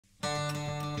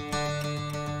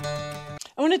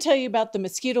I want to tell you about the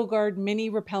Mosquito Guard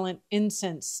Mini Repellent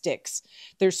Incense Sticks.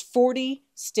 There's 40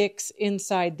 sticks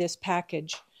inside this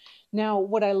package. Now,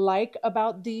 what I like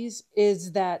about these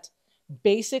is that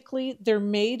basically they're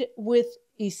made with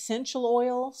essential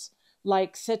oils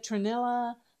like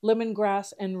citronella,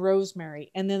 lemongrass, and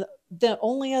rosemary. And then the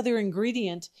only other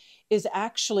ingredient is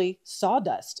actually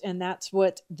sawdust, and that's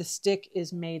what the stick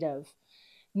is made of.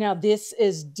 Now, this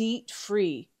is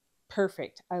DEET-Free.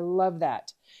 Perfect. I love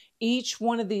that. Each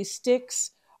one of these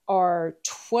sticks are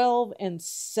 12 and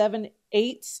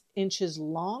 7/8 inches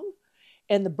long,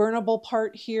 and the burnable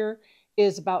part here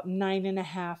is about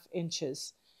 9.5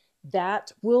 inches.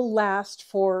 That will last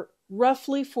for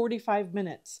roughly 45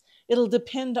 minutes. It'll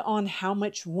depend on how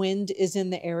much wind is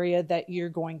in the area that you're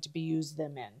going to be using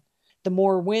them in. The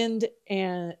more wind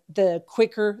and the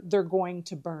quicker they're going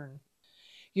to burn.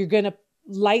 You're going to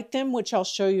light them, which I'll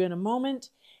show you in a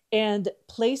moment, and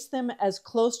place them as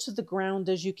close to the ground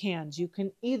as you can. You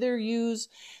can either use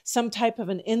some type of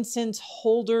an incense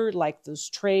holder, like those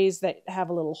trays that have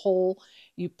a little hole.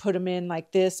 You put them in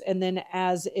like this, and then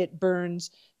as it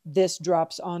burns, this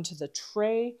drops onto the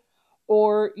tray.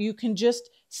 Or you can just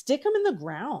stick them in the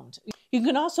ground. You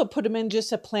can also put them in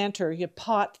just a planter, a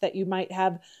pot that you might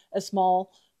have a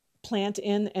small plant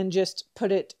in, and just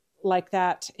put it like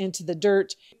that into the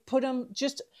dirt. Put them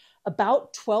just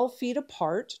about 12 feet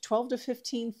apart, 12 to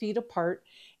 15 feet apart,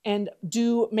 and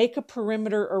make a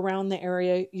perimeter around the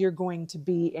area you're going to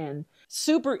be in.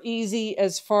 Super easy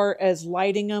as far as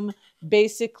lighting them.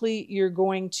 Basically, you're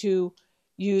going to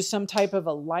use some type of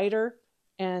a lighter,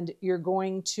 and you're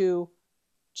going to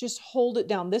just hold it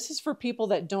down. This is for people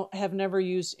that have never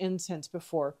used incense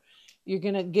before. You're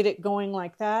going to get it going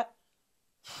like that,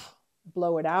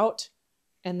 blow it out,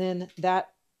 and then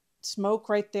that smoke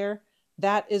right there,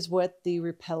 that is what the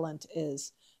repellent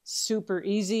is. Super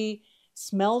easy,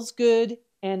 smells good,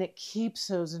 and it keeps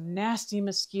those nasty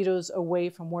mosquitoes away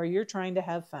from where you're trying to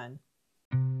have fun.